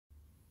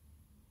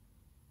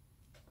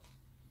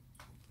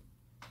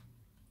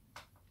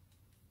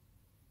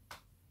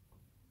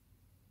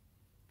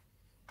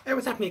Hey,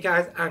 what's happening,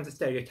 guys? I'm the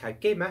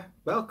Stereotype Gamer.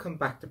 Welcome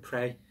back to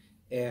Prey.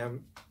 Now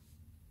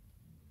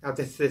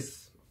this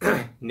is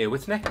new,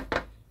 isn't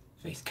it?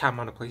 Face cam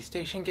on a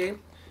PlayStation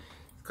game.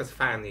 Because I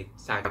finally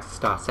decided to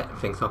start setting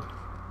things up.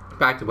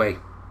 By the way,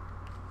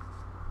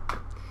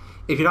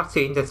 if you're not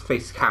seeing this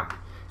face cam,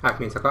 that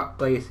means I got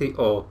lazy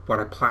or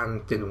what I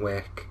planned didn't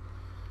work.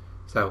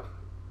 So,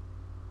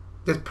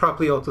 this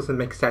probably all doesn't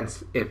make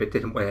sense if it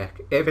didn't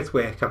work. If it's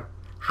working,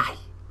 hi!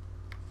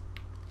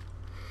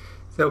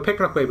 So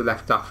picking up where we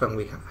left off, and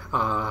we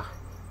are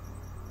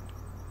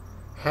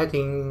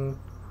heading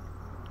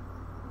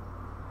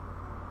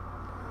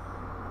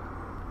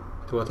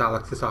towards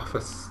Alex's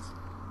office.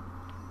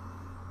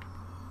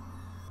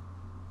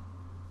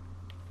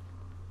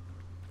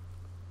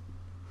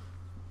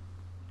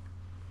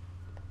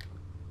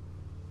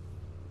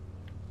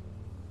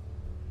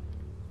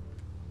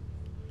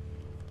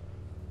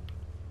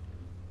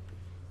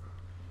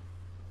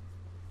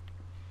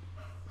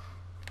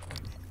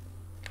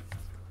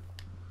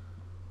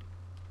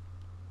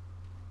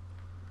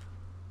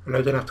 I know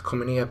I don't have to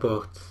come in here,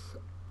 but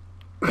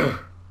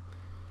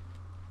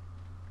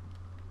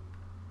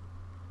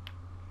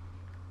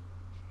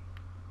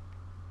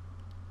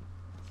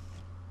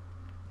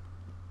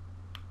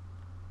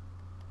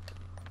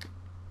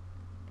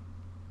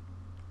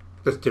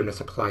just doing a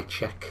supply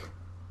check.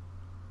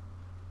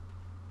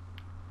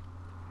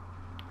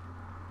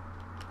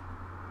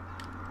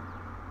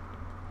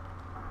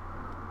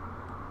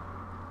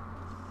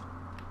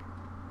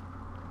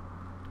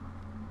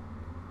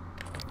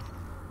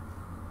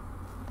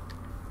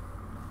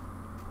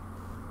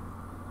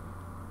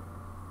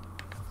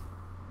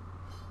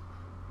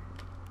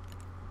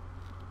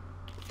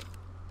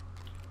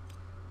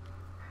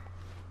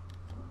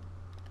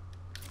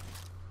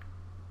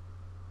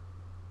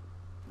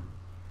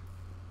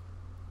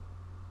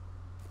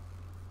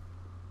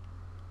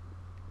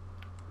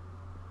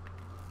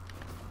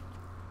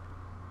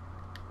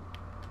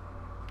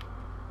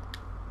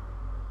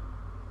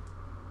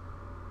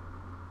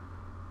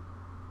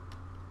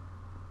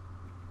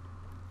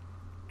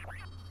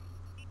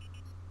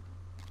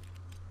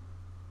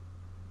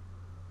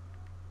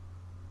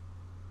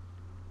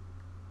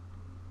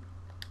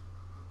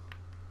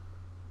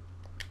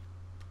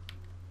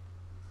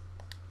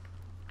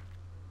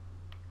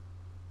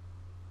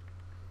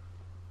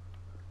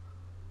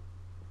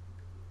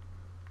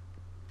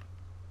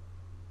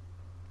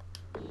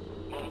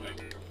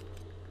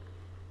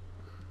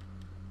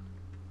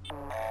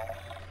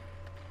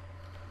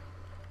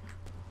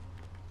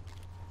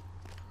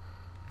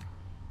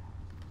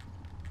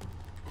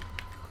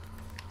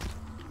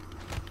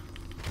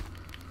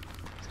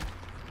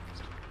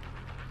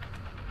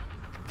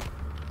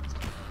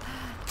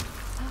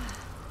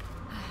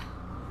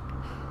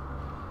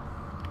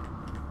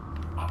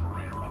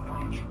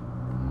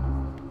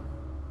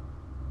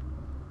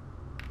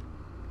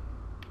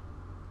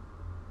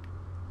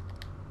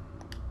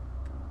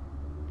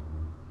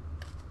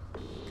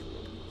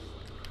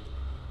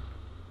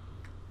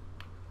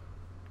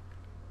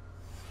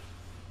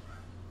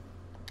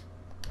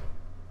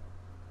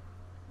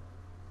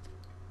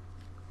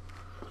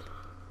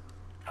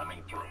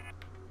 Coming through.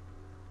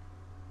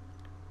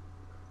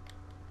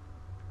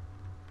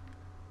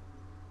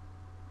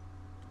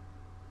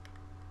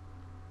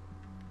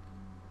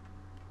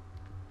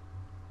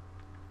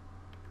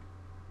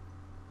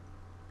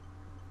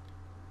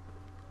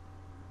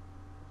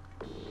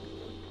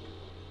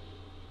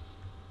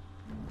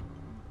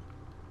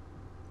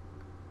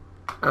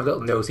 I have a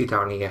little nosy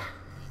down here.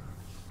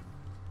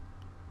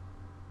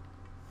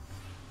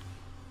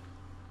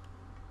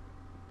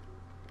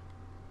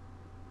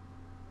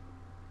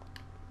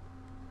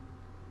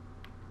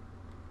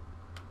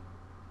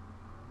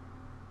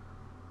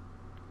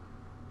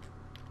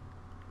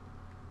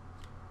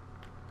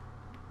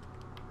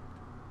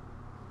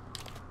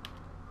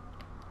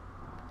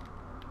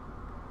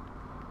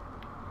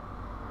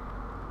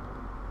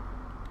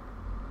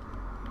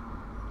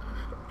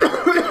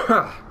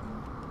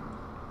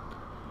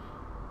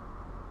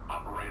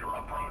 Operator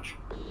approach.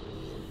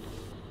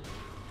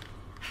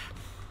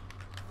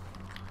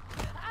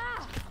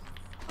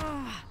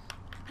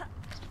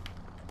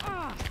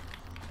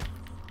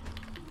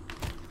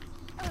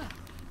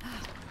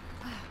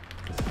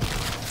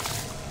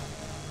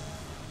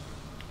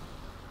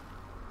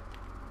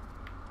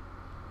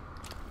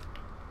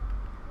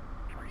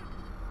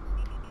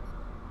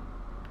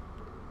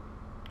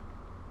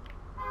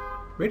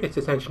 Really, it's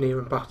this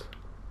engineering bot.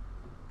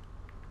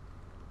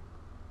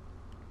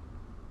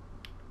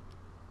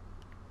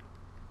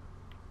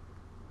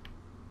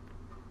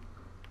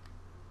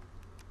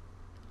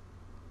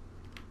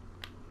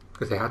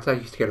 Because I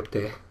used to get up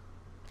there.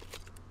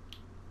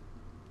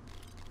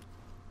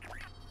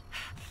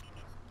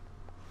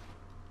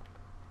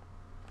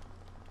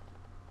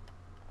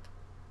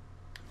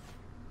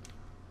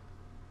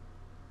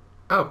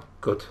 Oh,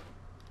 good.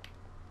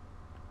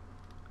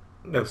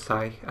 No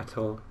sigh at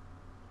all.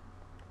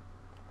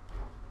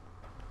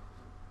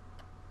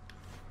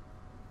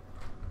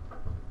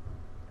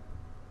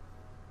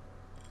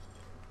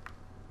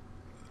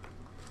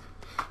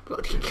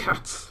 Bloody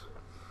cats.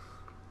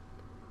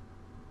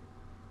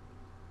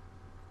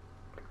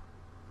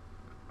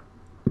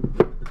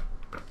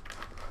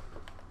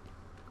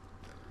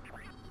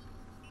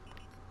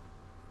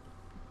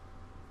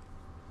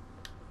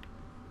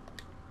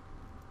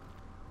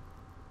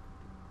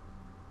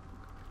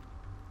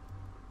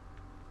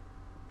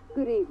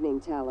 Good evening,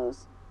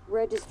 Talos.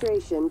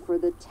 Registration for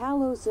the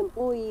Talos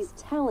Employees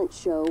Talent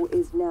Show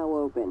is now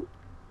open.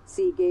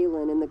 See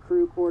Galen in the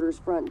crew quarters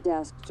front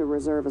desk to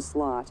reserve a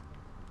slot.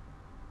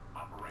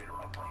 Operator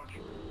approach.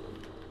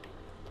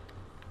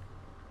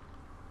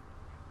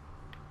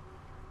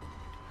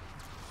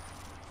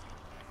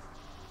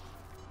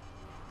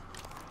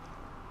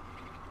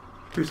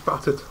 Who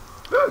spotted?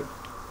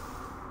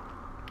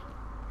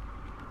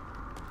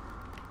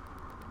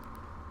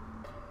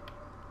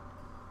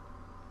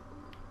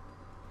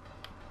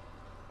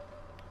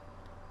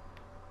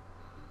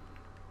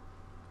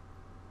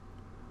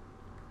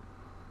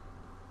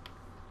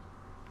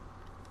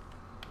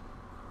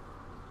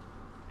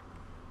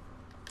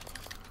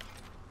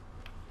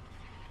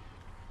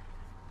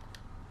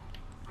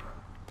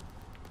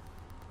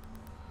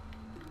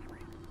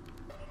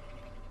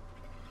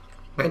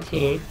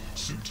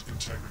 Suit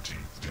integrity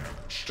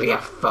damaged. Yeah,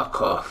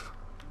 fuck off.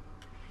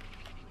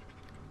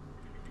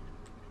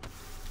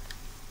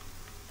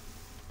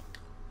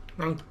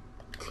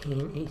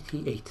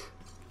 $1988.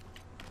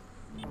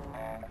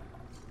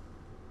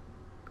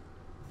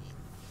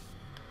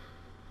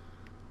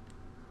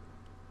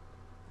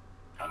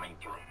 Coming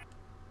through.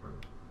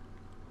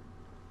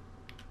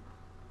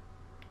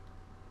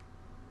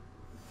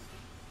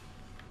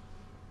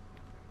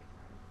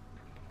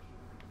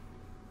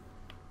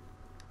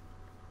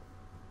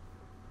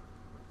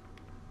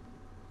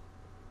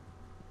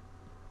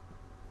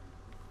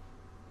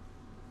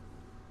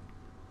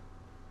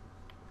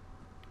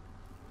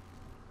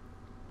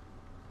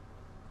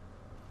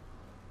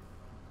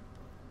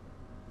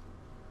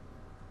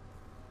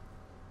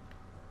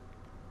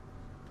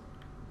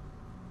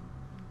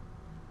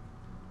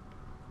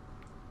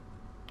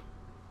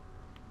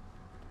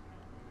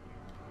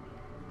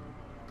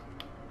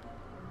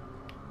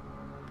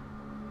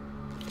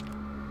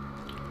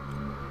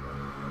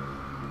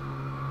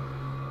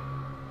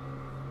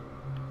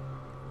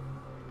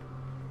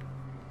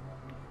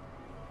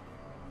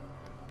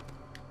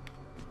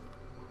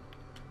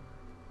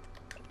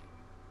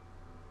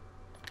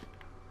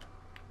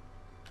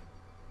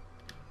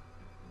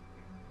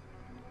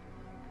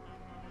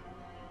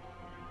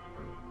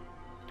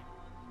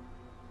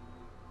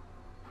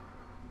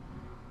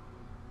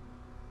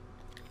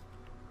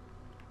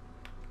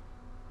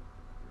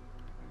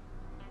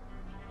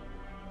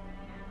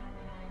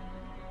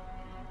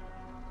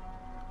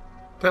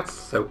 That's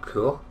so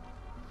cool.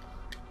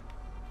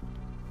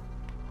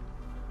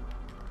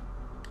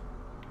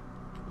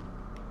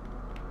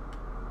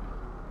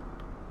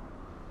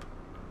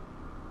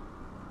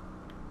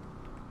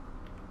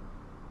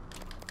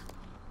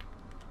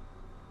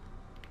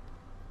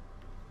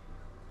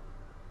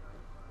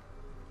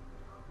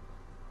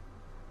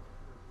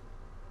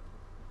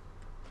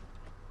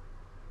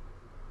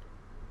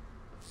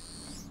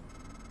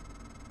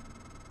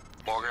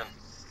 Morgan,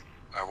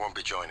 I won't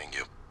be joining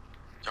you.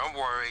 Don't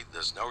worry,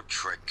 there's no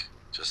trick.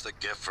 Just a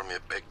gift from your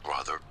big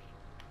brother.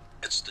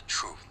 It's the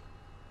truth,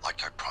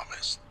 like I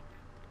promised.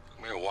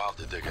 Took me a while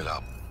to dig it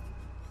up.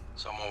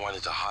 Someone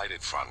wanted to hide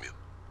it from you.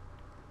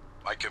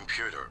 My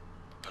computer,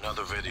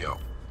 another video.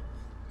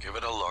 Give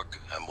it a look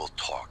and we'll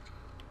talk.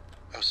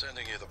 I'm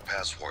sending you the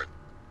password,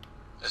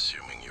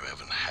 assuming you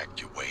haven't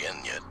hacked your way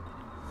in yet.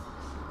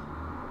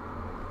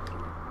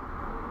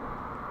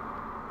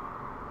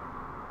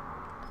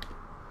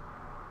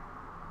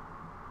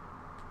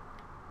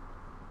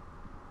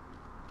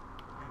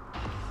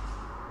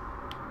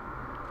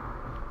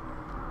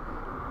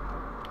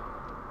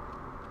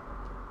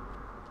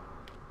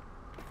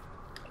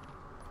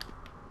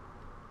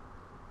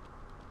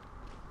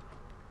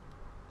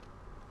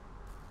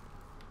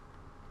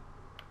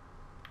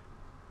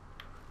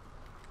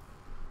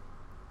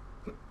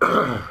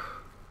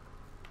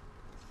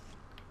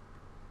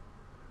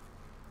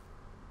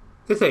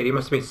 This area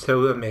must have been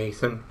so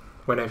amazing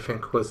when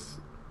everything was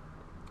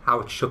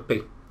how it should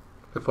be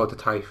before the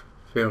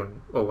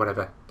typhoon or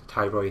whatever, the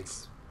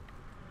tyroids.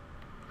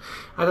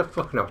 I don't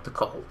fucking know what they're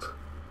called.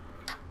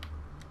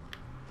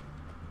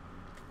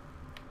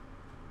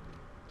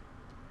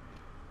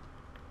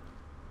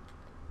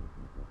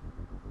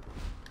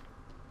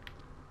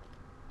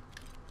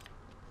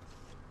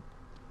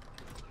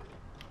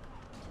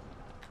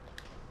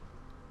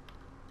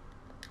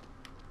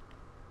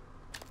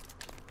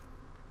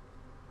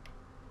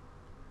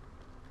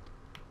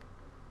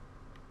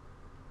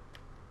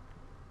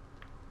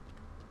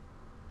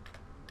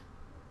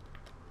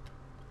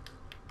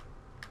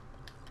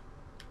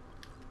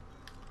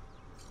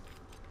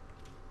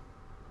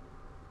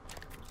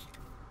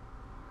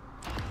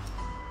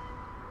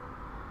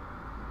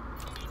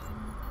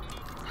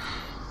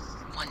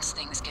 Once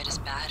things get as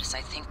bad as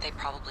I think they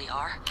probably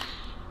are,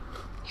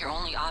 your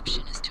only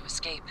option is to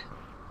escape.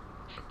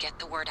 get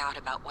the word out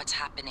about what's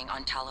happening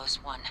on Talos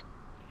 1.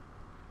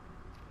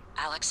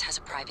 Alex has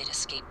a private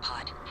escape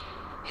pod.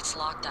 It's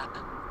locked up.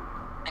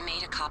 I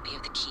made a copy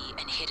of the key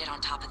and hid it on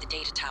top of the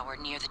data tower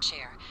near the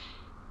chair.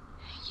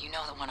 You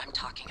know the one I'm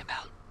talking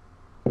about.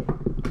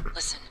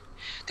 Listen,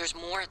 there's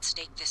more at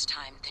stake this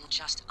time than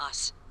just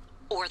us,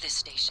 or this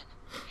station.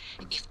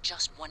 If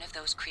just one of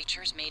those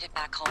creatures made it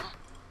back home,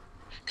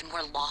 then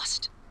we're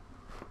lost.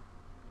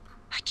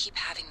 I keep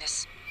having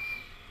this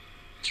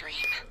dream.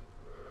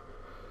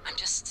 I'm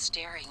just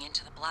staring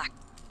into the black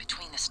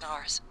between the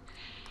stars.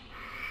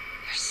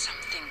 There's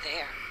something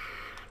there.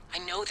 I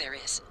know there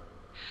is.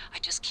 I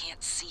just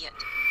can't see it.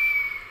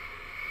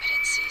 But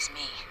it sees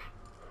me.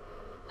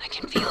 I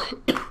can feel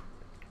it.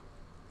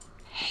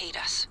 Hate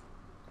us.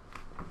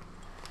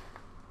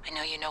 I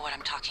know you know what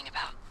I'm talking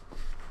about.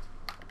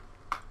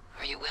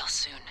 Or you will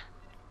soon.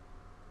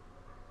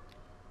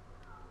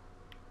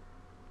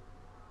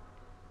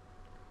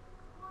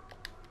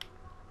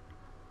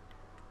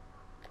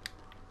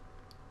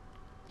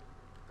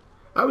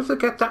 I always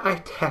forget that I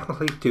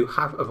technically do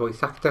have a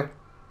voice actor.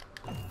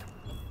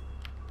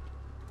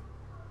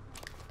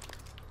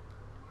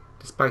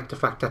 Despite the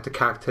fact that the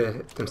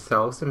character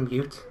themselves are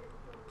mute.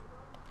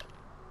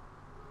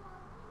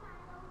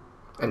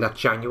 And that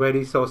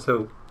January is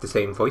also the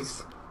same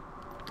voice.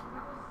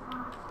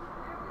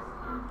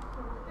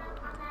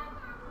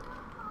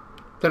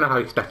 Don't know how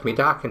you expect me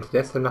dark into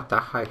this, I'm not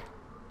that high.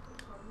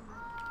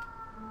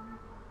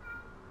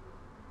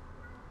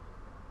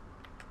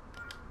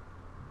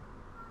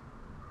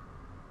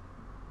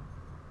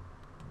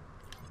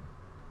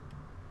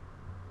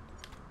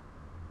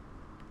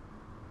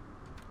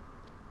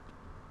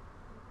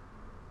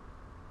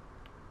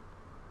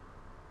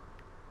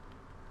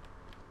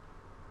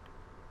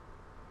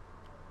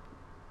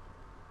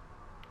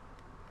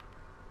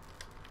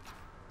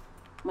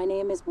 My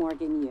name is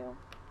Morgan Yu.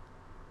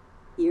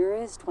 Year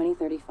is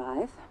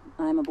 2035.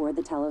 I'm aboard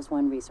the Talos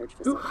 1 research Oh,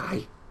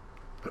 facility.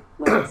 hi.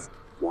 Wes.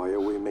 Why are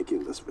we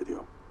making this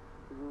video?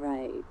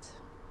 Right.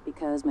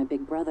 Because my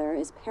big brother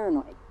is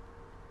paranoid.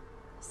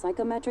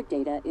 Psychometric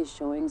data is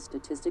showing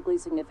statistically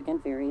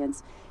significant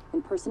variance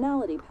in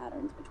personality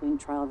patterns between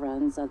trial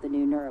runs of the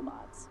new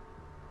neuromods.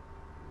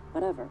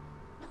 Whatever.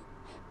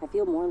 I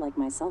feel more like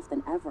myself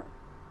than ever.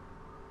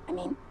 I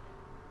mean,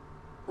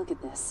 look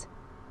at this.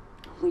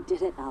 We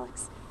did it,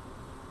 Alex.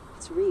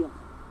 It's real.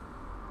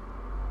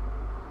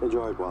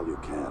 Enjoy it while you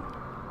can,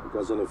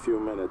 because in a few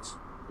minutes,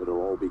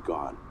 it'll all be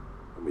gone,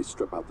 and we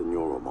strip out the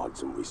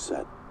neuromods and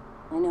reset.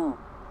 I know,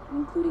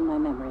 including my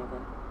memory of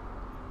it.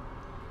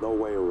 No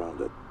way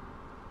around it.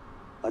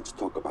 Let's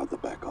talk about the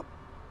backup.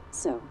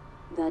 So,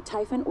 the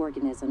Typhon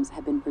organisms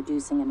have been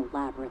producing an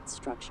elaborate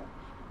structure.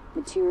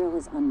 Material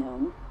is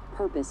unknown,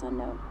 purpose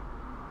unknown.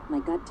 My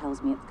gut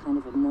tells me it's kind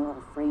of a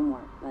neural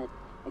framework, but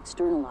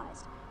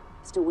externalized.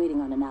 Still waiting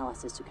on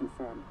analysis to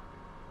confirm.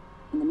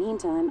 In the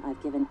meantime,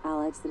 I've given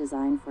Alex the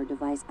design for a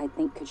device I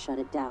think could shut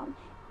it down,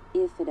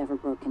 if it ever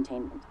broke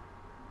containment.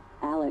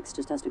 Alex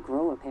just has to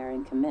grow a pair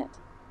and commit.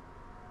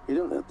 You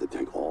don't have to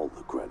take all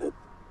the credit.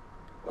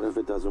 What if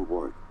it doesn't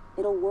work?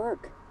 It'll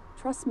work.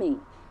 Trust me.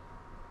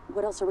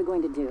 What else are we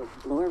going to do?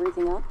 Blow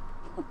everything up?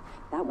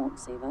 That won't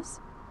save us.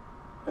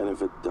 And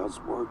if it does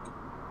work,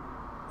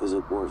 is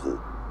it worth it?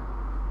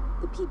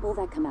 The people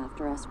that come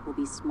after us will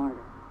be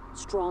smarter,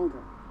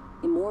 stronger,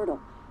 immortal.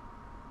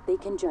 They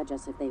can judge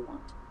us if they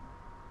want.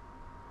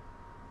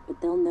 But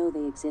they'll know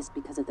they exist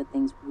because of the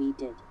things we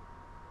did.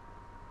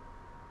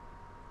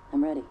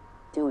 I'm ready.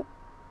 Do it.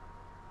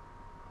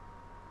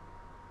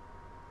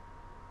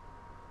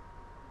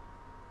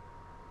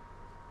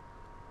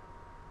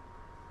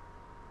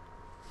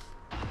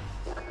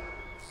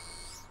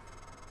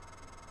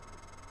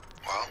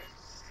 Well,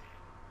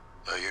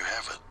 there you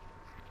have it.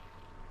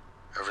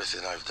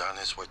 Everything I've done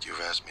is what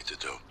you've asked me to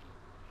do.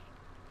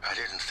 I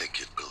didn't think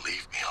you'd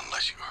believe me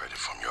unless you heard it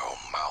from your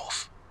own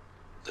mouth.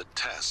 The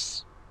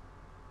tests,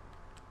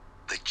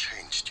 they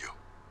changed you.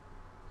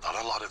 Not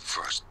a lot at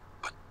first,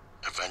 but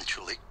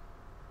eventually,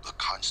 the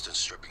constant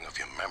stripping of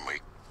your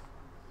memory.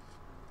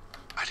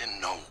 I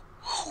didn't know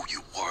who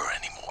you were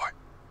anymore.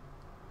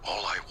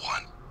 All I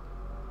want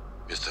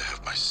is to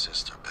have my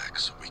sister back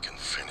so we can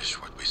finish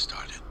what we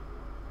started.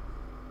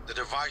 The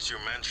device you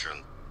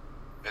mentioned,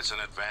 it's an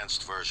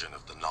advanced version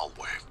of the null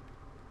wave.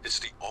 It's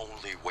the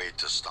only way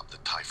to stop the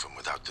Typhon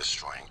without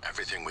destroying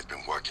everything we've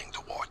been working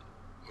toward.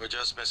 We're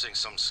just missing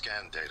some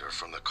scan data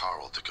from the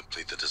Coral to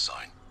complete the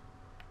design.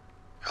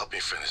 Help me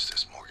finish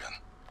this, Morgan.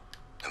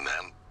 And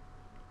then,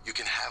 you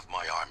can have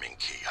my arming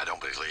key. I don't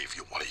believe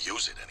you want to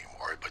use it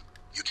anymore, but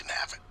you can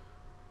have it.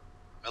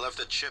 I left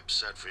the chip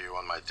set for you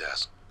on my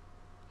desk.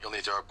 You'll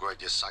need to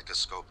upgrade your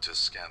psychoscope to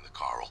scan the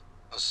Coral.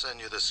 I'll send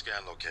you the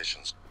scan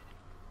locations.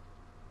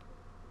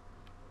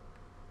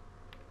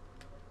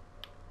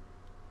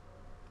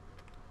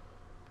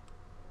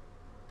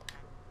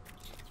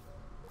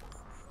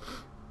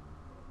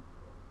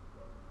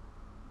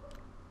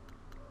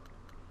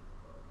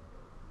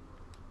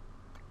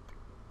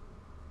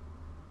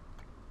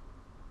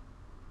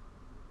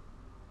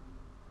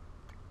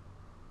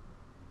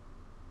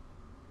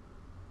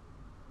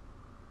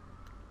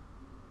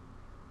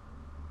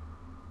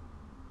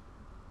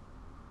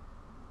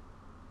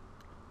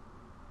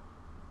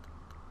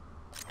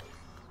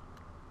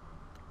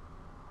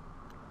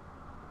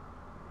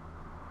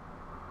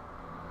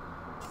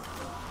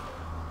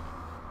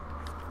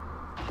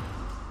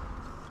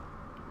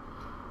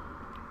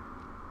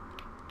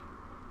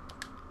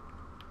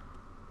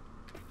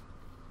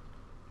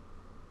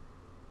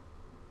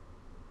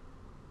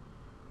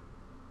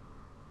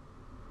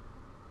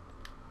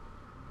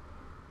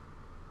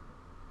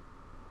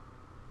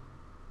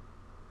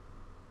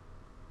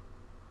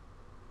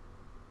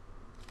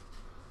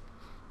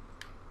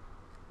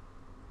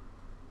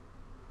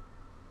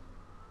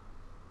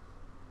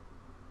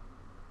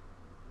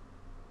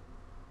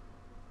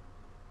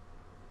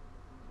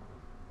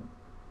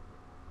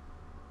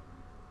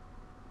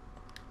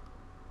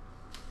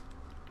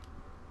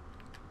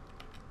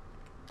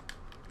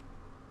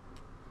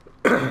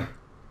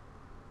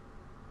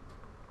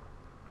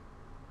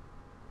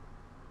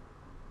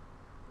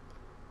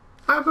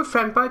 have a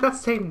friend by that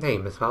same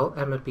name as well,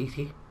 Emma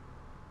Beatty.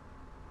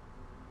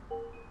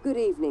 Good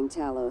evening,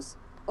 Talos.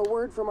 A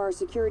word from our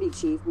security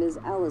chief, Ms.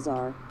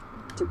 Alazar.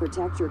 To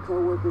protect your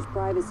co-workers'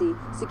 privacy,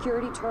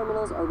 security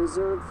terminals are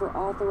reserved for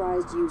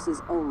authorized uses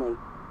only.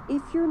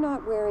 If you're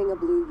not wearing a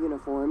blue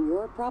uniform,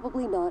 you're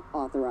probably not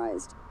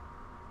authorized.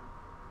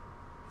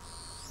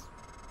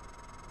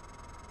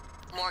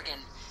 Morgan,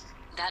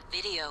 that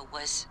video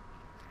was...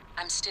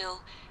 I'm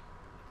still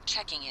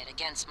checking it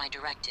against my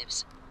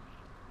directives.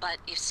 But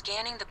if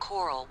scanning the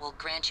coral will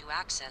grant you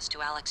access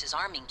to Alex's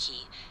arming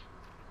key,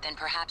 then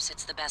perhaps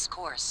it's the best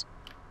course.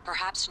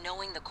 Perhaps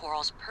knowing the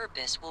coral's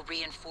purpose will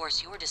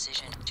reinforce your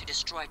decision to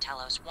destroy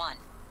Talos 1.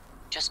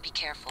 Just be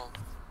careful.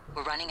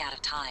 We're running out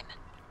of time.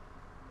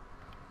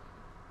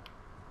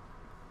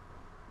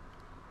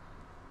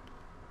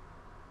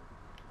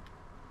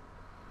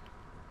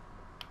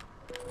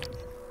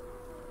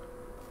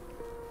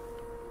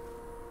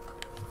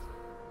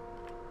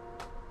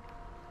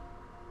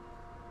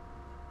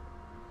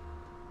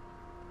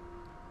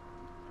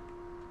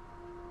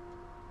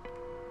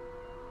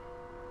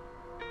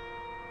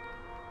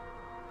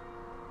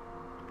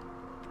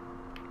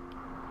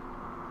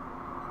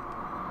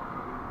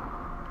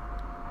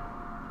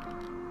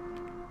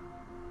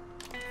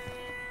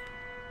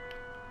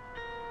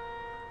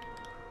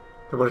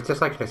 Well, it's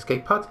just like an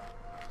escape pod.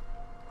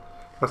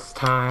 What's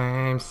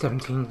time?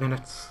 17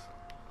 minutes.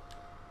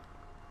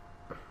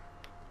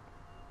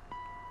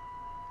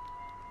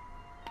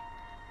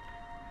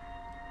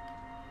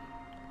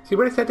 See,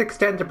 when it said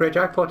extend the bridge,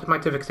 I thought it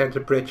might have extended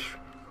the bridge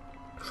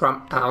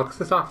from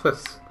Alex's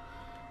office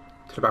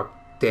to about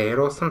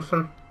there or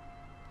something.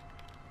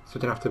 So I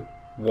didn't have to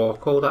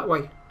walk all that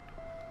way.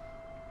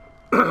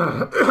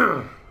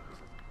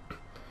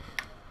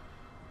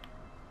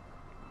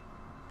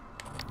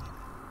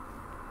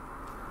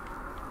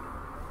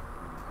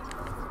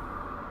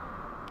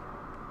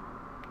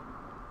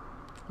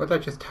 What did I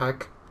just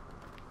tag?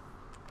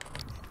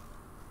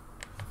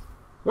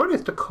 What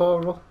is the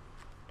coral?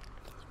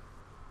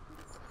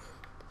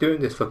 Doing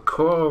this for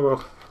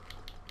coral.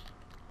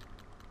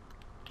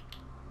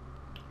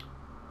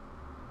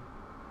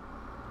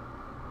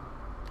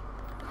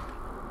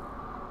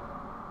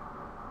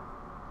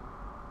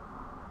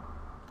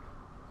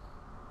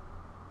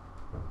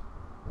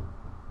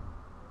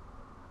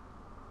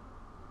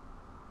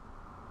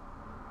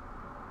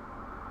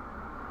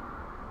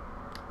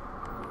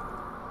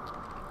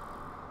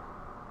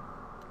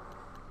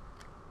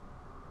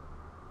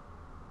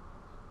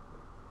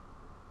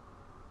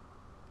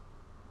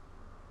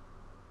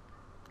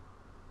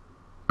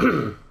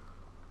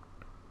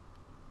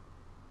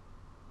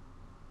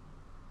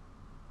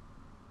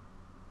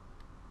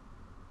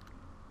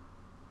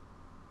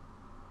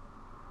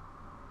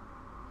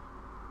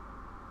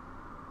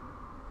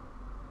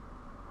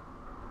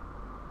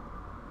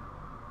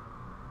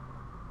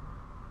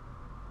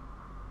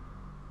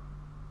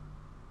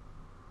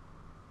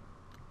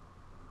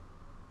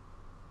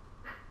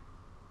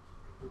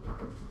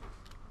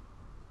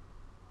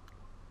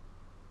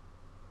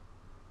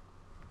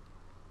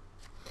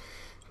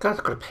 God,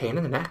 I've got a pain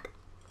in the neck.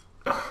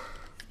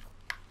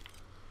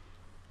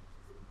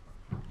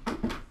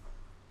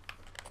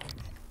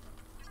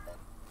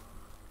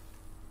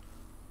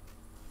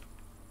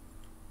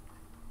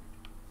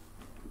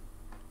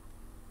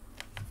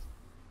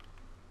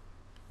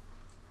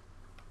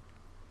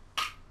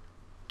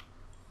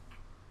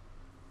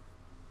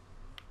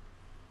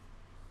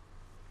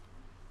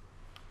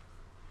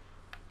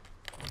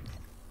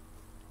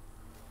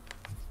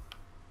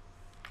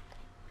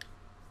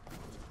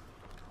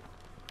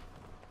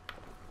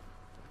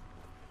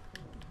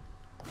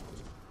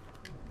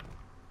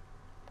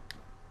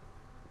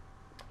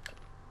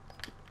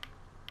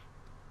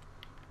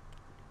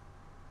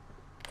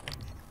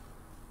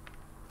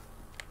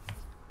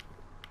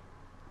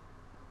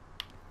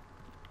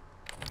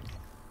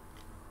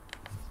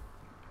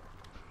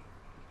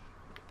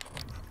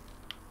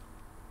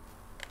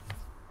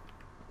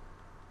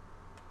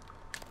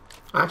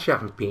 I actually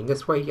haven't been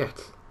this way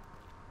yet.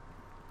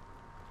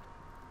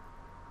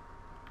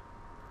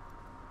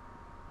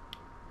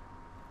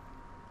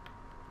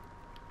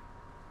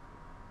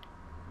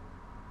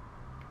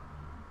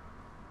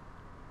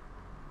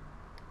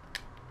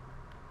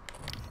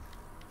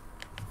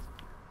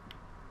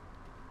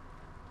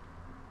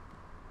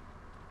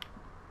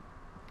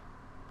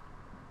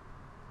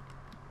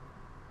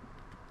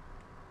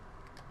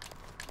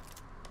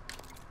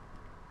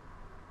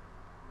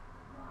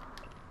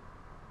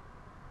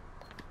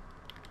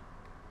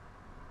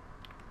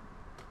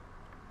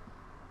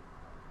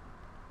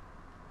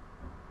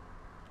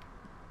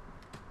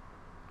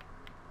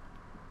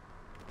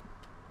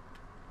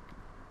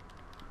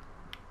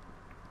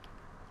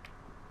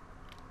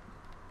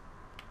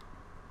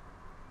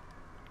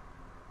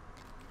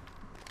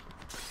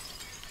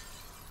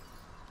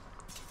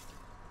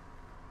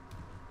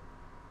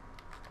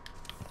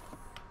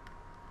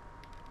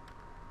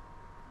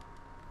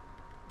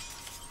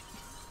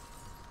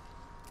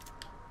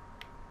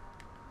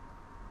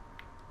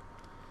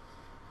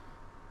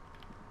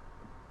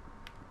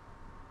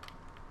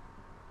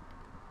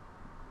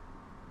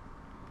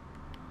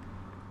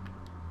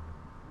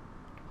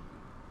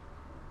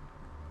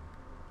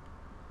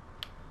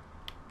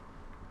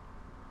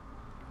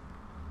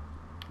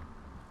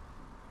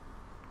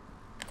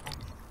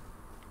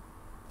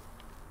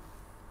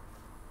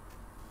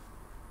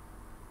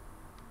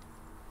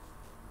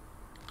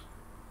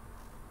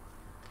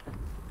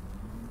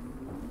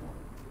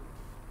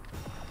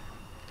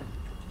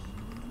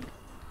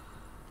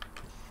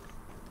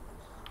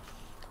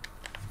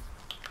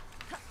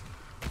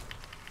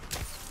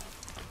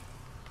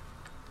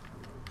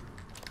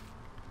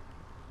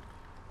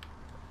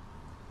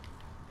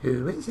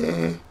 Who is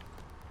it?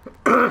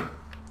 Oh,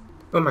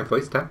 my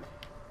voice done.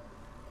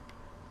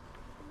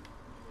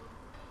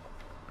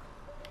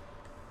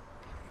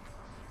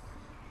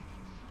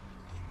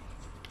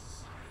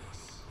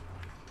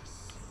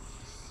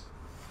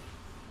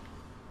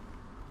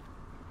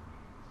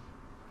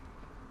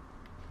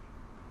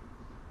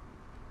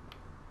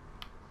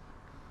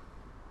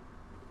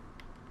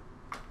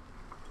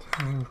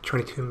 Time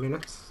 22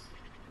 minutes.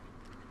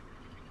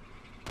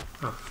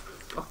 Oh,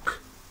 fuck.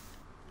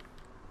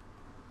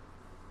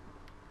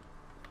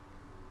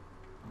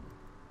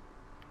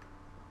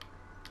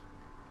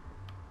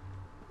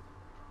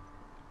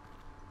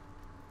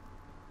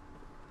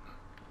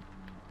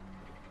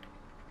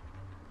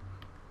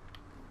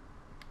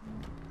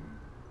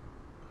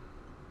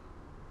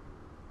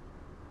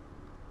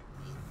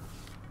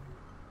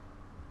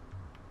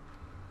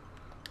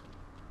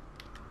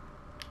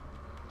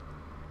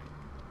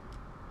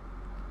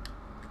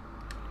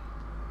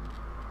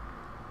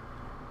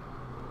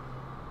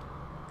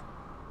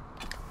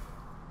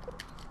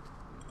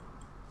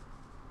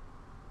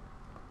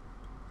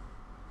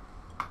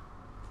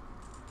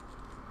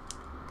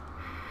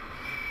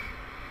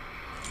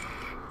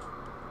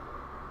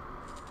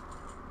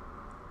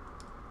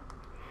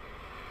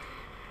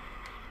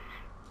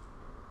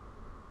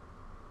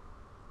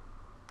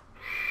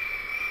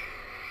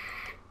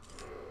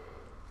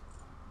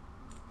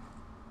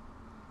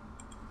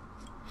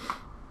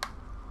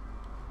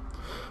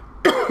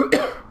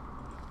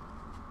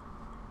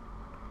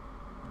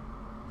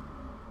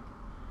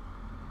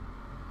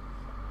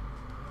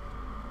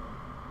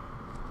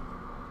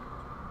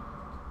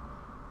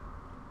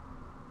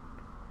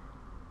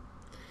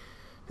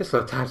 This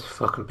little time's a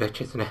fucking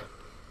bitch, isn't it?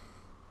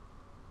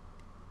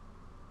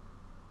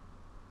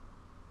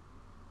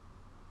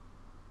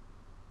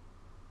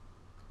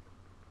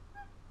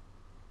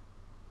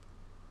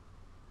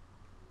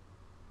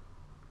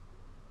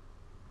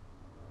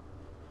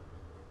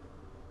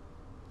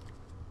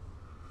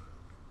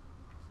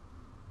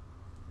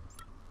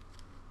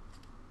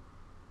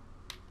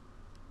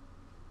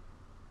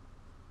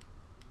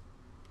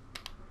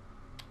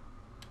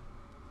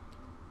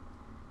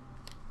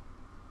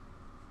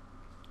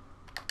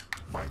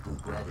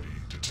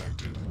 Microgravity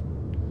detected.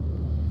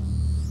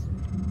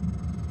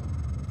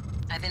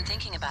 I've been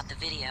thinking about the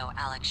video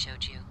Alex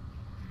showed you.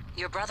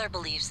 Your brother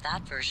believes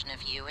that version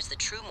of you is the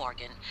true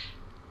Morgan.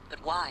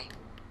 But why?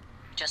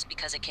 Just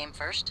because it came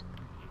first?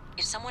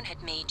 If someone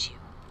had made you,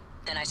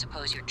 then I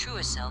suppose your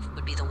truest self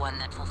would be the one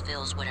that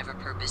fulfills whatever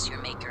purpose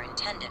your maker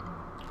intended.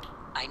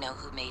 I know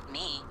who made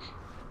me.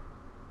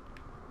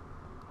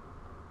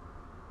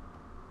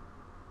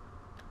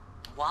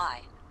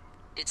 Why?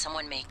 Did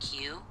someone make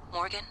you,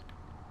 Morgan?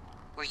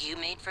 Were you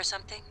made for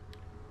something?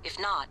 If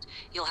not,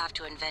 you'll have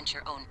to invent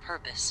your own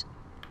purpose.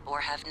 Or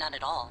have none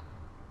at all.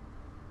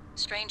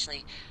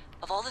 Strangely,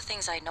 of all the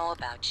things I know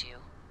about you,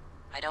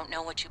 I don't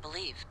know what you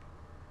believe.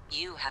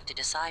 You have to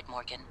decide,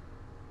 Morgan.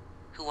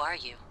 Who are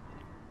you?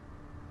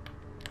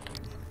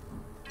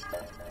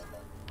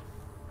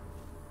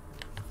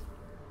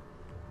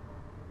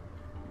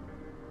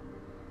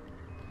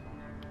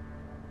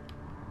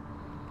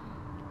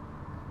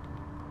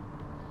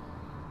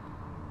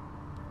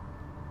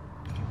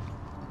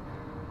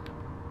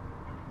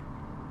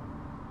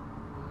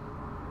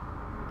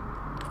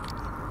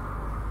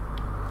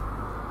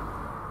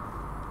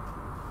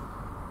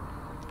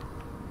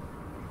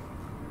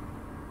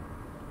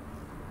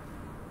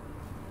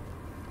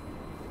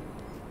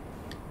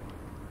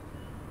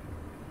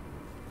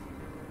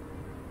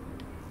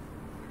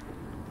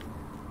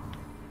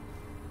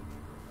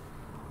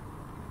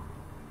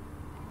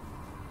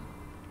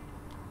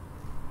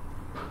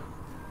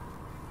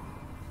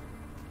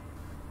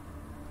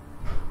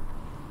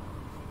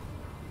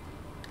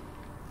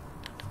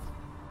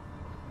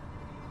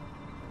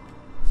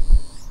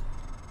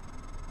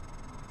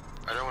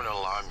 I don't want to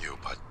alarm you,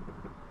 but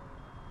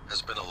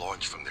there's been a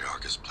launch from the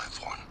Argus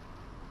platform.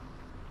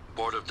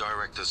 Board of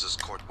Directors has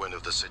caught wind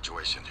of the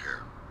situation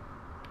here.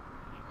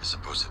 I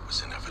suppose it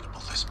was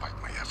inevitable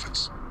despite my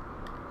efforts.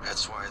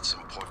 That's why it's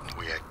important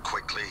we act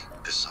quickly,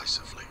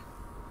 decisively.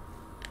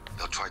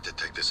 They'll try to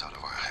take this out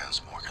of our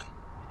hands, Morgan.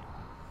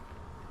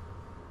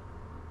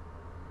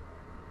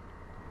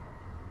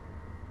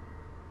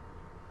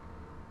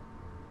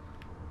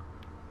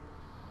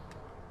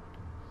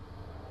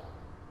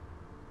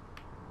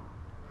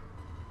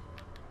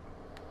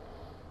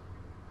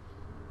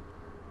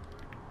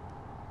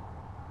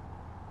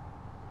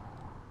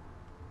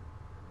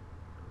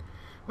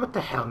 What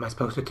the hell am I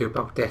supposed to do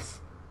about this?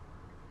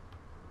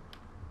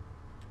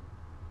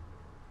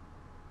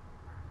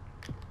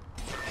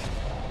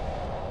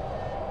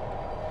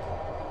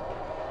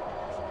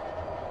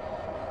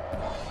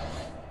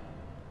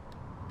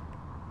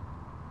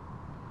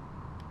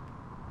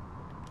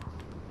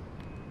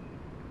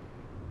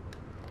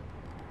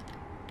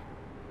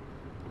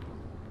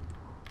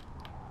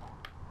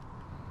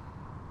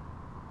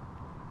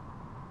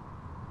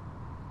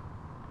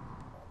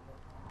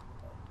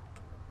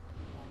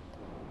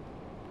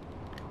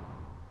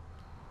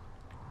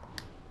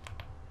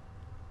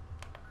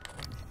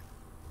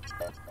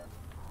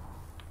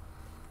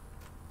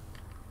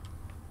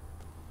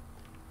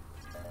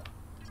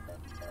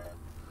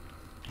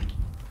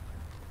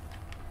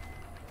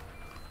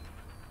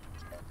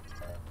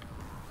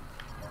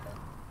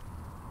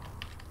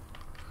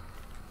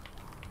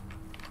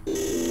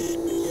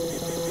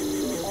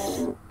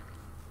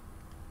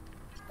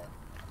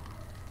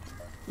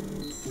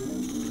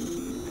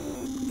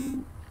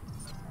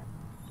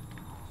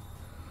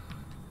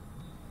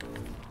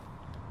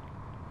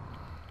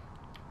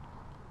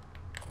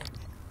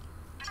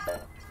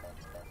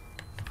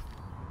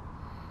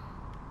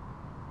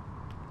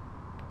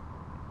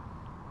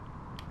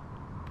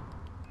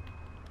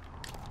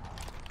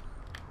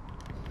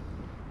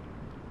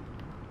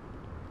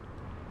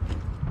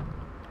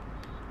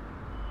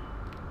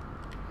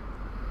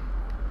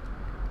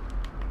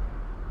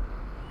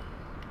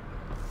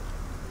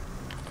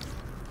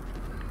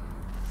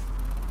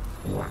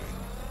 Warning.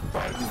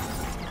 Vital.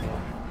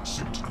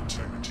 Suit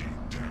integrity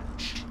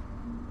damaged.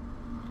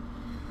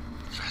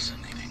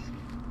 Fascinating.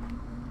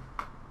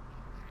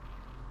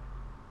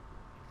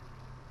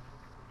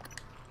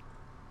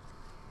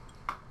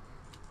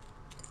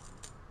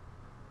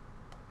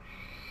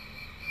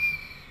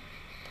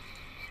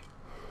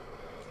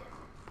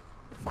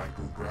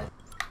 Microgravity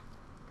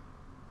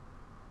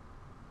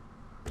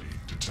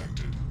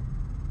detected.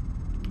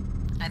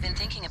 I've been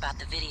thinking about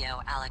the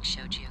video Alex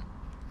showed you.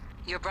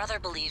 Your brother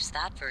believes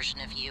that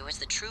version of you is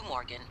the true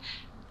Morgan.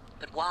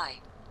 But why?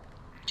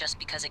 Just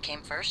because it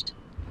came first?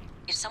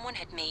 If someone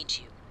had made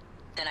you,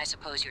 then I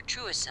suppose your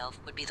truest self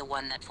would be the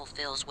one that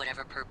fulfills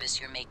whatever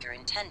purpose your maker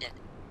intended.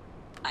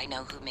 I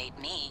know who made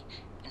me,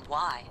 and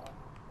why.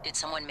 Did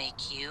someone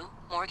make you,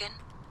 Morgan?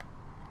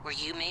 Were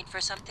you made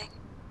for something?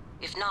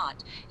 If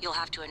not, you'll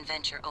have to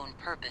invent your own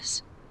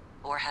purpose.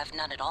 Or have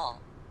none at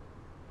all.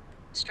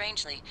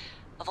 Strangely,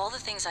 of all the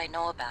things I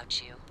know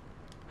about you,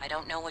 I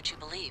don't know what you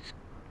believe.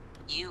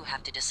 You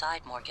have to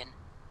decide, Morgan.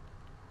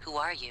 Who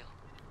are you?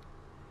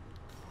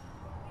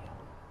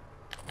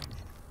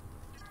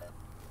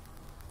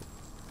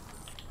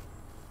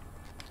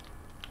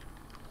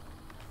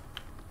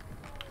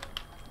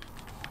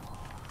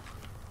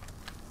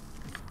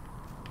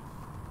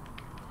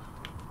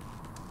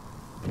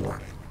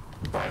 Warning.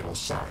 Vital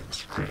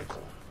signs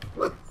critical.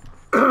 What?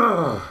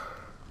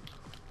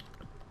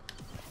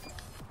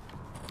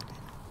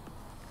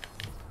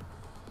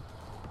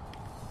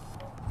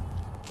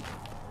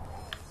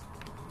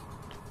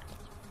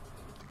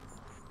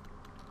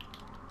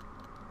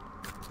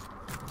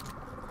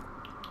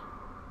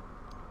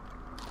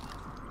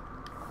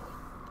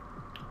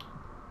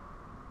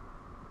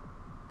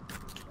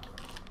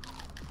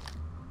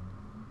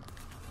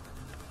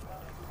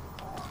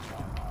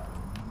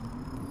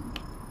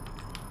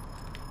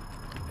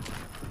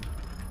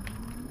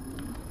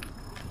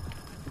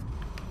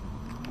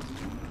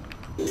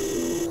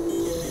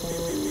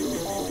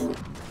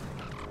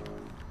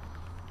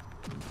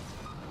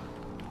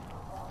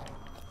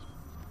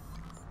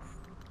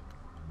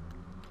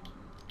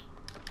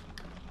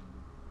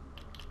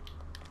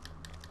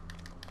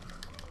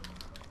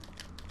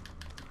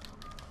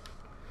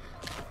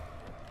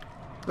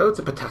 Loads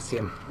of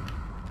potassium.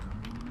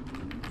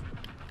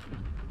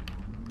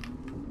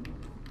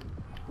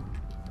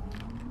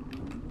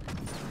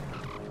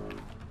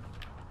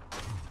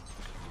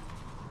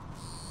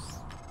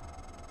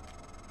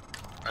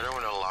 I don't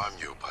want to alarm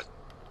you, but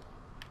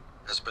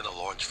there's been a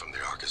launch from the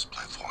Argus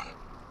platform.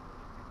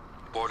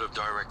 Board of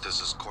Directors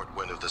has caught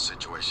wind of the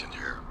situation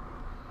here.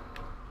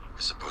 I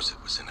suppose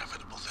it was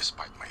inevitable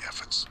despite my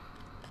efforts.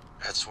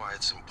 That's why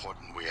it's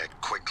important we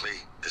act quickly,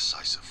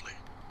 decisively.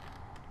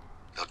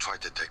 They'll try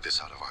to take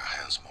this out of our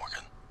hands,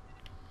 Morgan.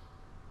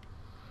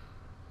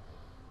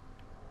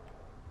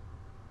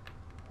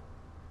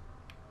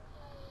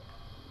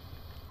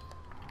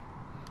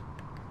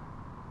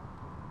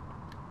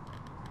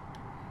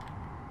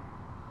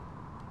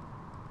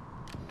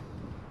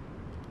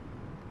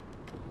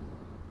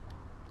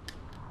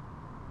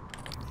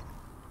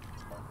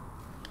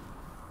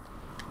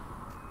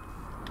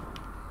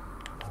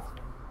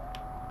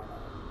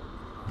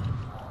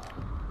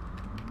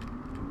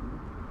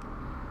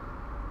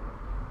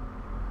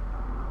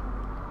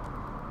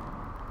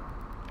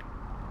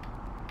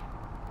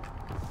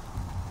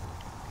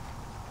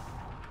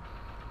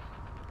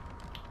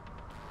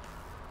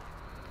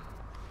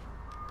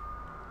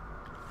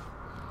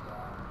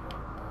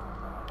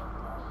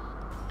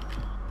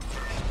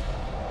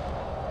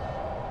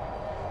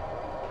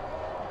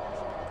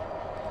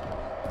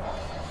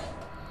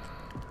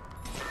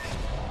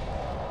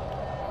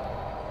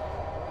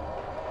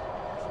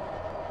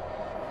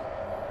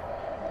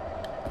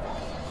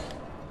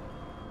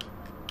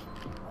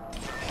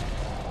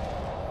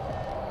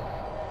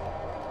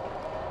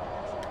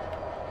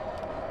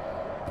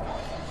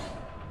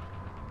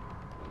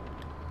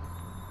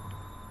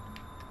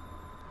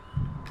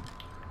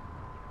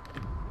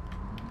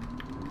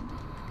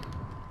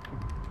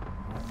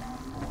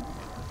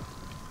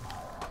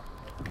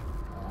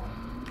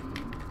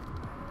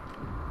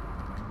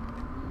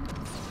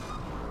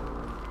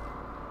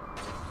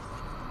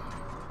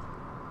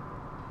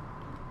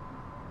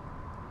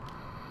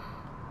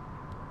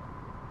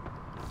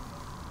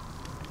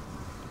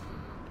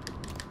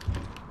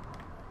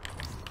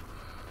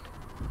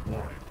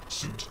 Warning.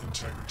 Suit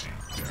integrity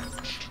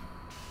damaged.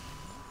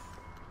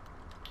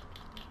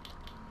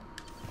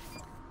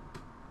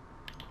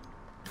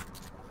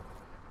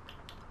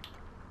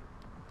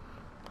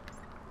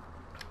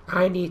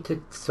 I need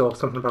to sort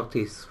something about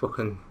these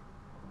fucking...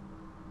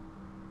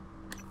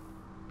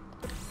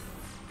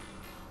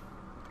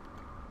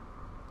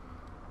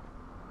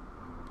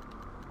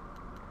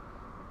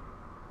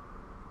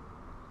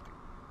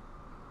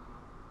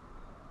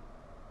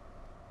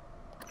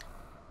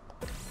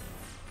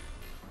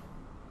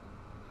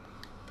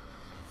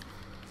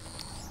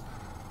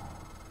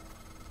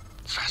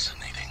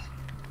 Fascinating.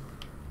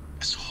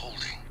 It's holding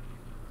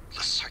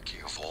the psyche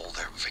of all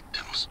their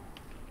victims.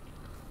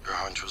 Your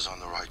hunch was on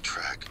the right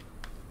track.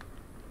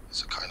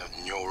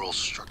 neural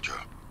structure.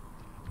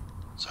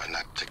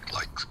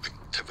 Synaptic-like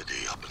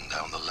activity up and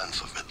down the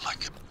length of it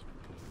like it.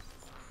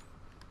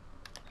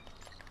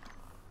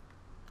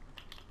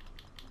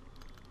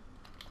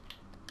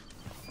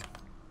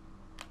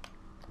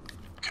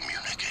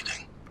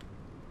 Communicating.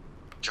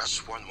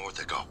 Just one more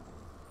to go.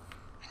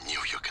 I knew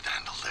you could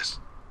handle this.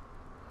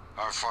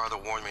 Our father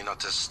warned me not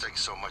to stake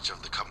so much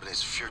of the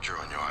company's future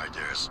on your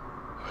ideas.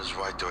 I was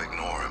right to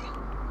ignore him.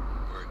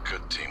 We're a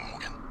good team,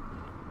 Morgan.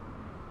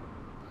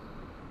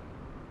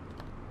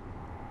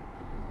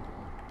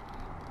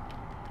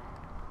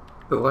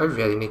 Oh, I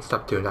really need to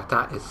stop doing that.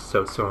 That is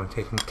so slow and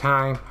taking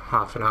time.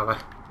 Half an hour.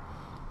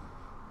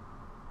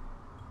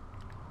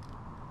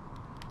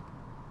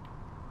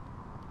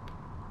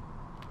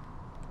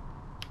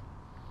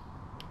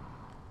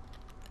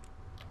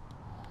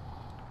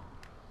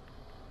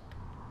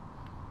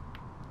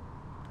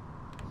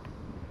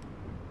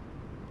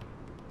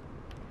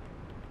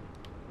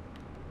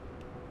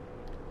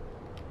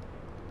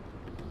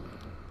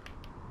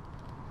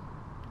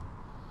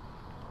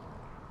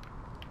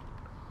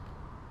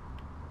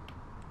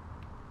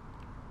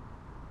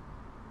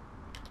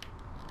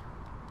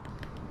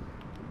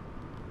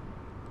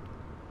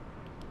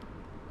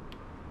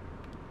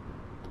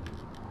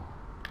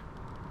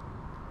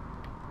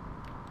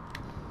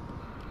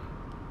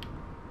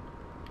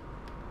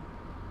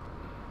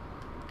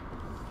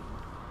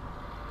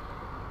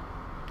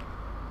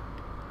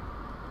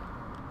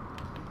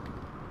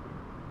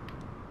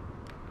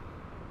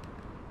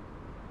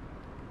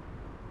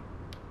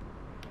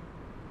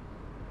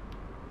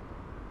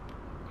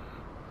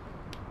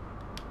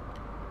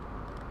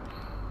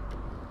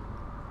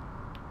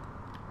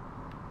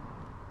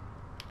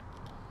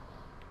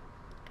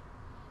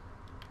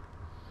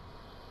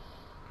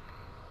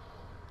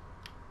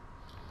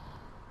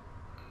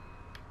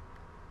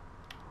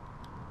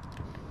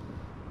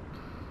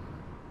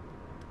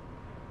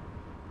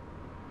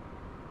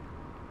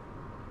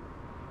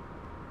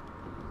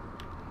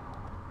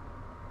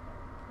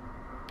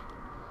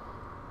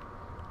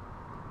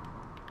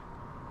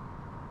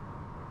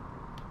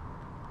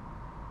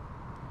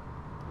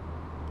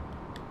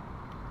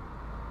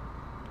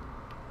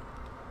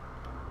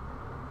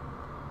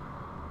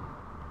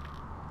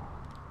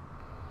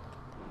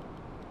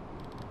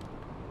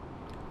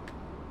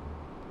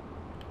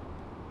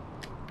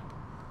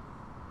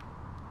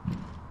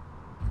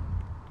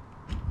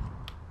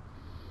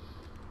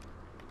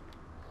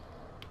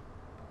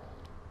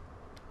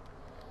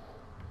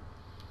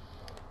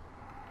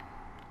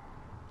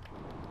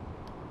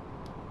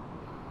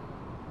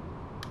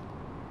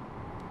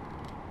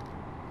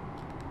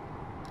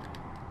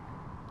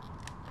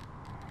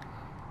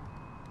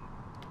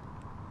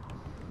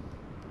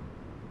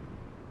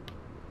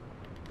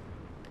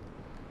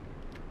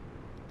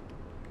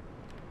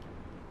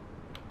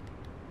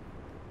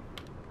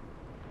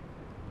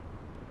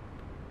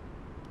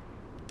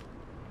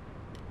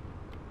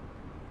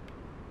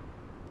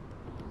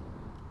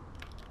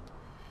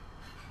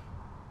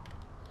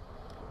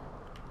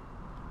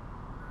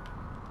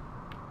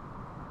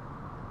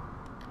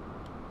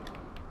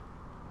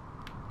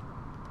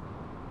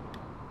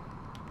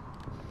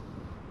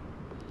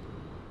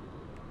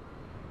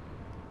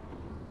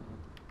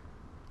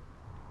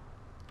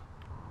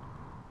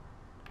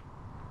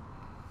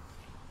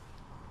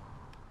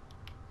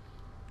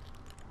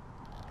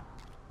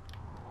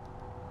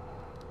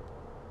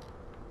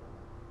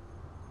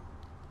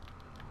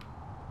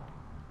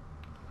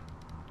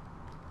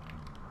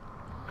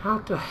 How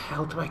the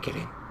hell do I get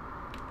in?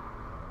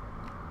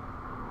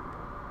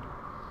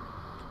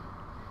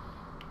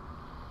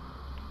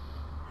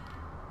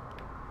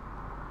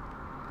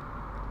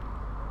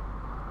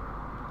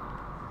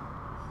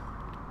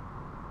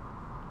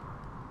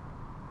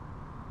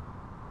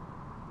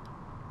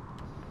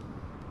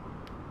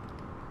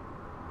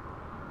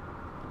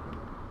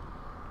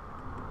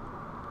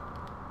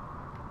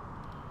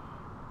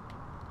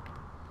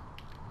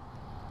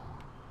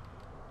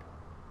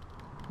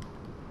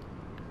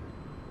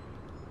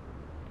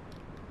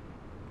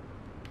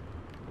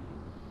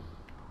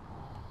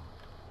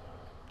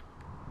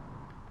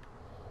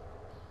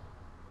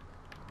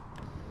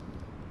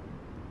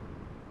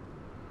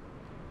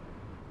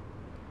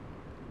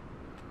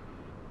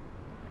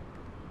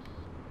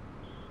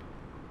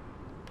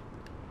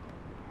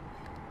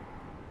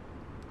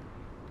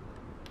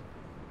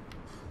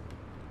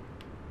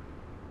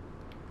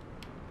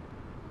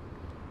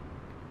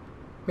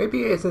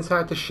 Maybe it is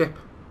inside the ship.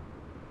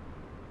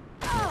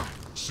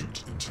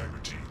 Suit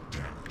integrity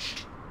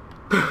damaged.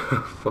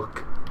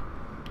 Fuck.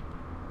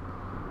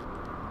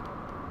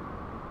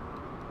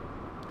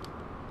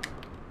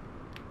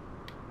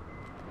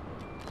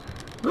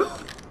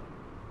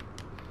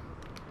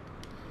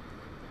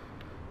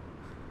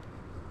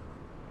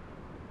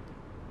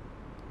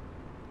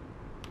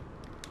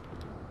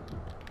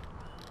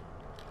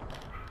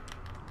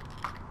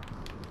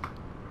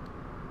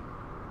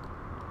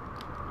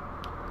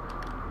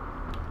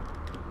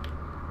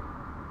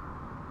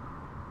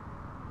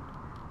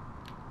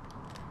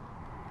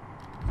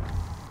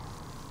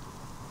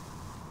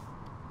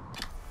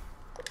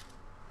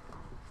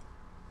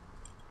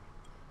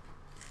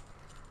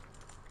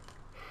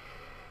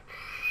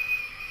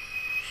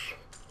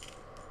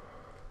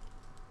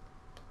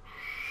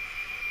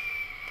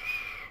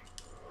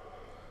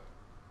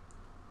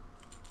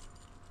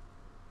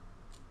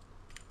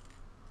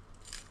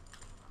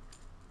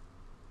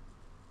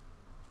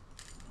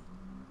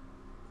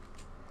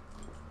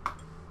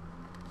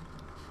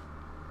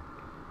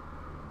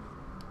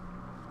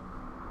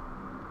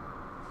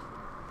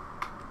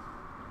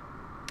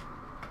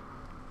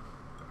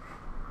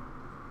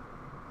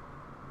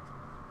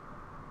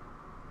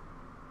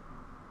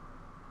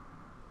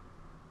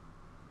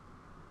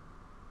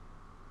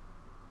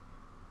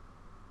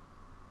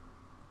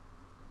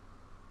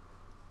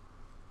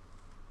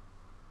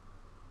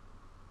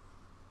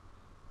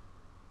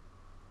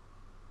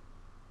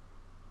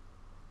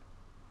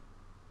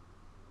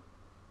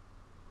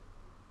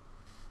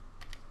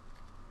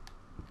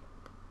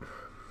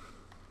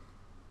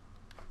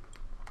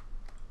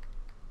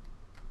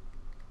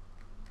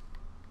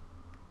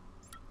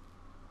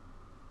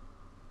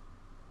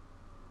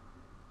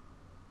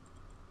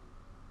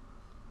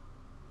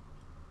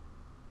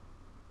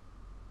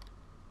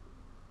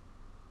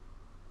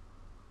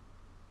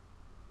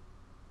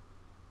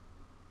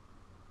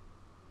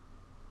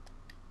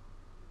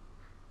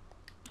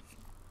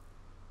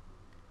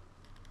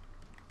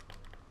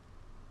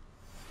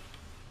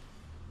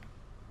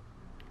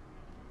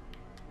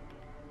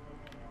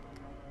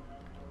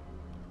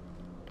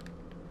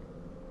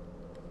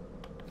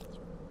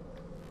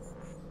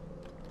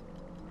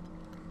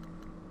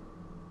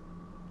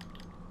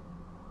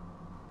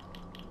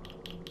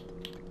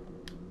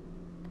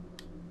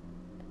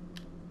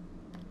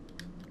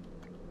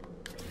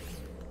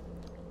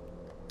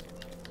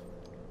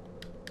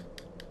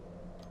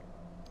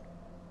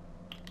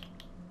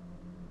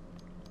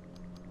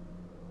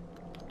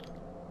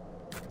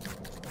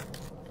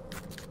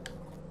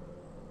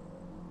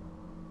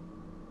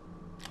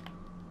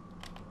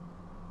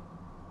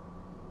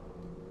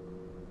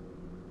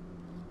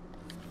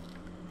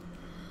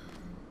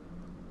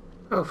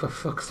 Oh, for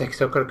fuck's sake,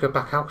 so I've got to go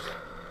back out.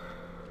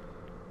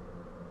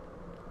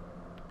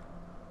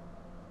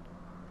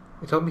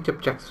 It told me to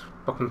project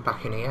fucking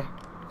back in here.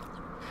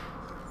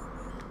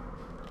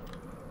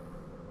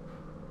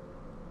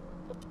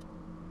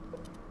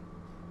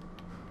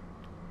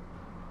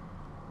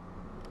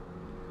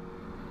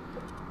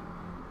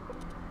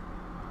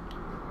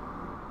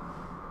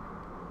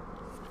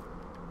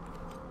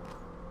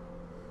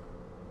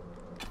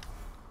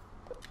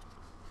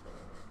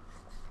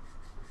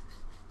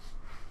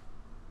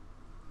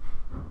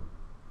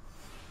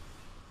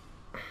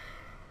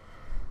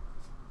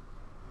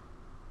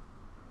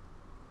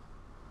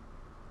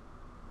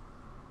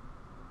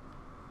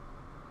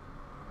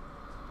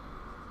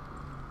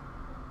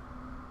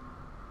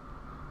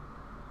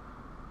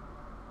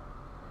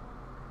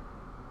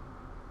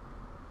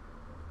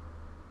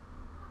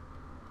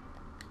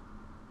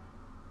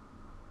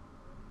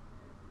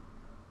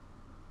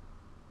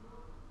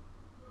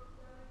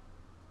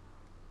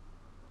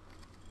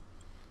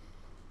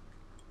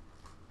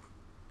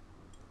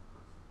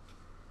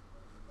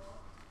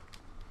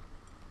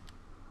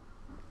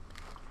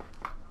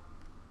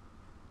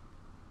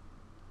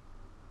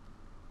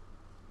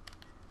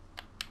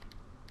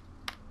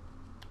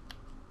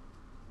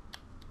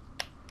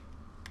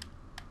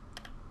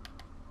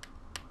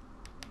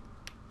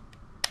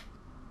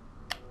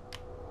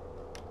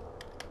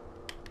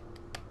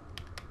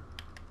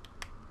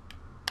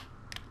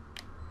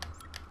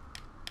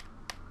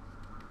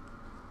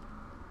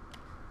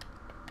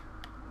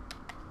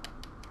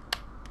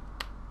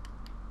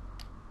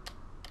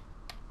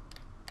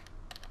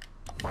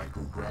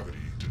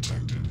 Microgravity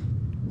detected.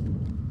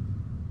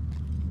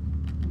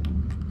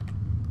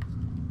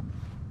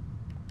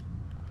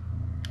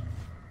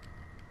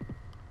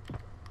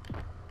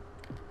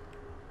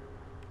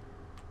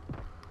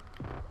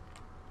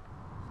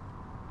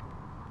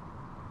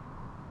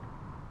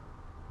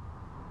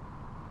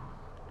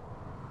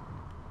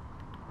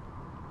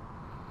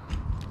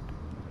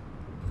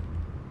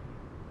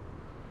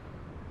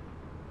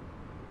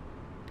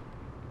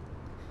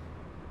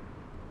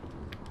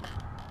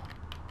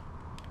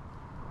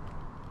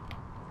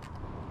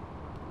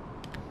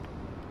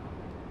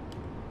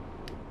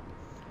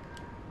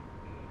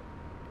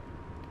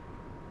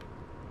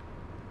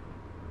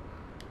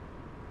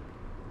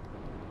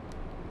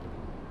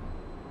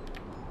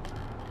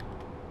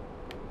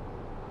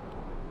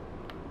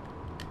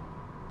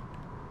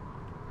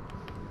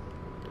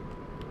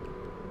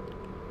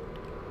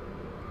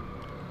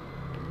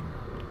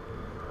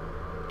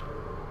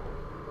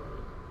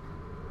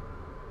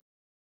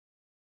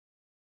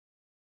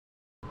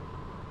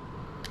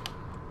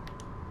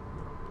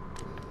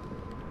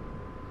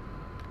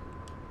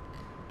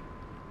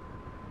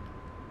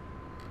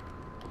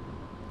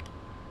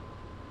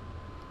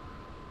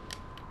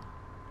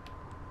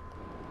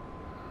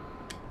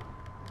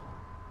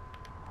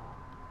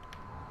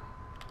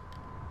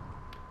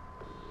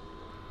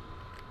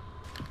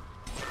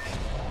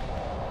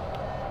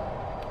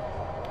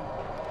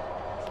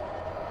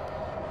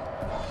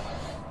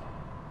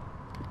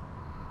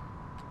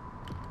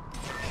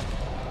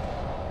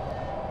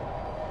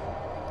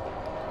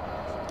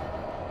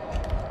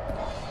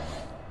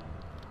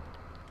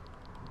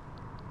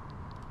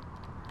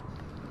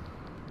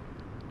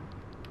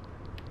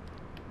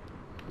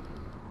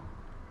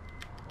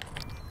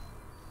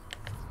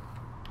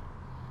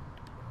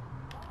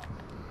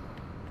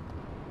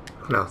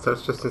 No, so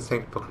it's just in the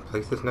same fucking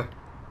place, isn't it?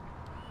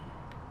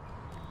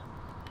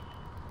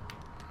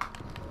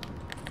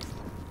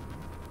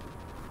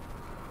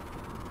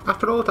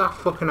 After all that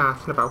fucking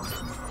arsing about.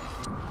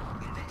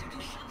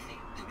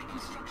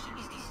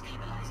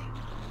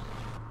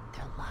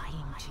 They're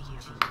lying to you.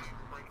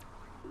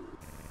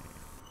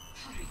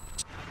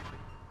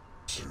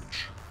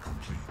 Search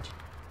complete.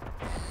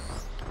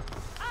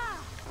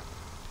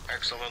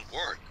 Excellent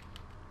work.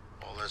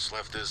 All that's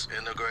left is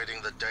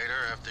integrating the data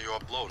after you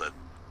upload it.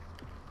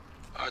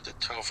 Hard to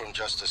tell from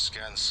just a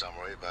scan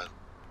summary, but...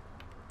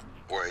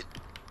 Wait.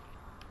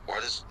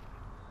 What is...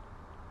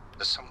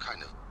 There's some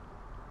kind of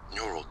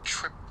neural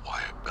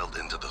tripwire built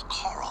into the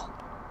coral.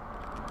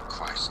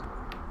 Christ.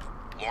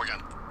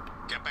 Morgan,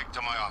 get back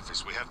to my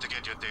office. We have to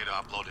get your data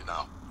uploaded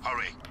now.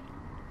 Hurry.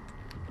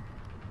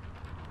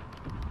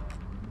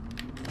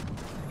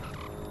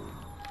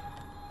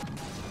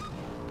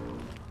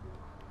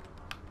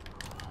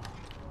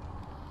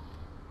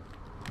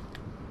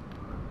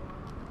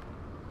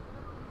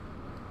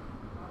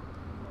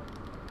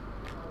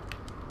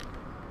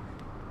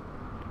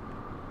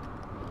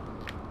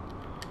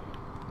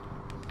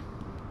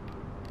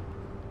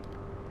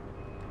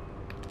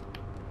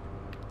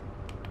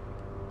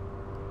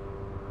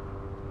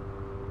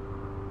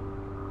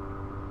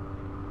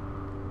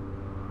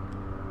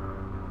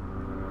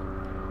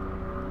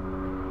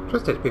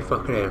 Just it to be a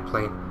fucking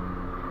airplane.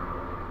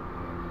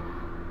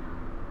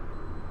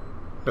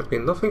 There's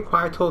been nothing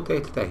quiet all day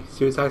today. As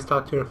soon as I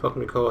start doing a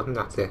fucking recording,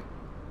 that's it.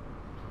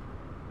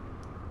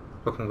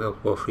 Fucking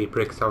World War III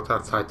breaks out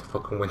outside the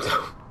fucking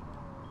window.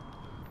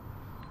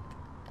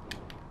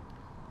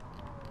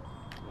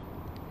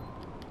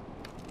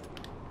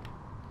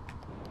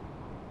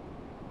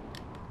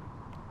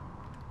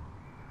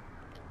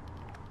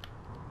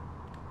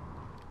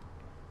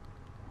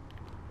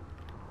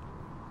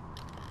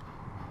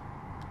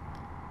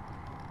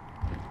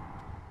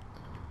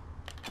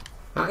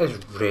 That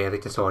is really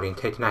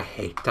disorientating. I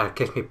hate that. It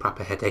gives me a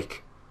proper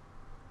headache.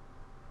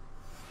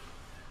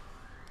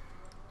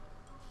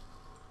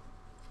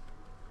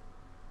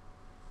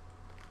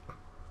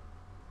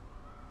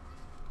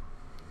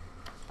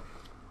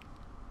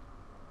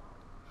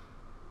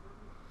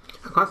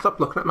 I can't stop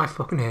looking at my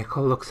fucking hair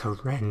colour. It looks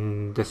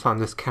horrendous on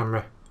this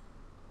camera.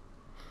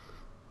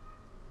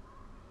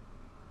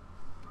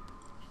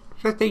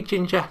 Should I say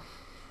ginger?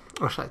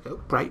 Or should I go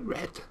bright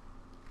red?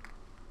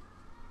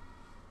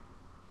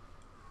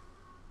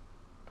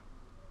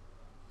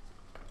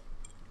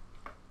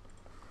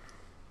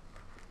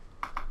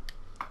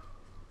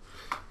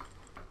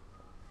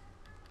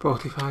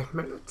 "45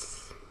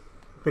 minutes.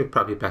 It's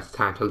probably best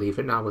time to leave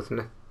it now, isn't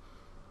it?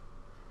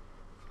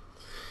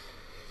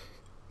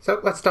 So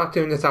let's start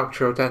doing this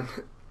outro then.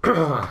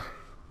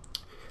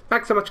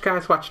 Thanks so much,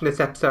 guys, for watching this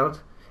episode.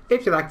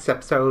 If you liked this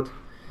episode,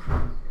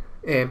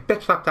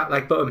 bitch slap that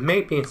like button,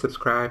 maybe, and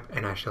subscribe,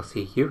 and I shall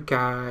see you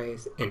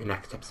guys in the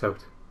next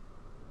episode.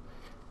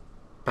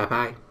 Bye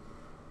bye.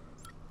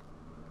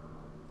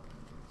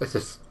 Let's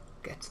just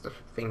get the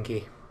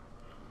thingy.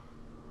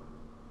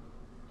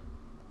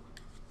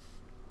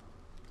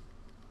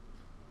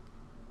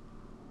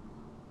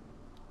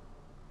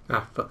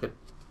 Ah, fuck it.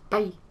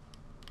 Bye.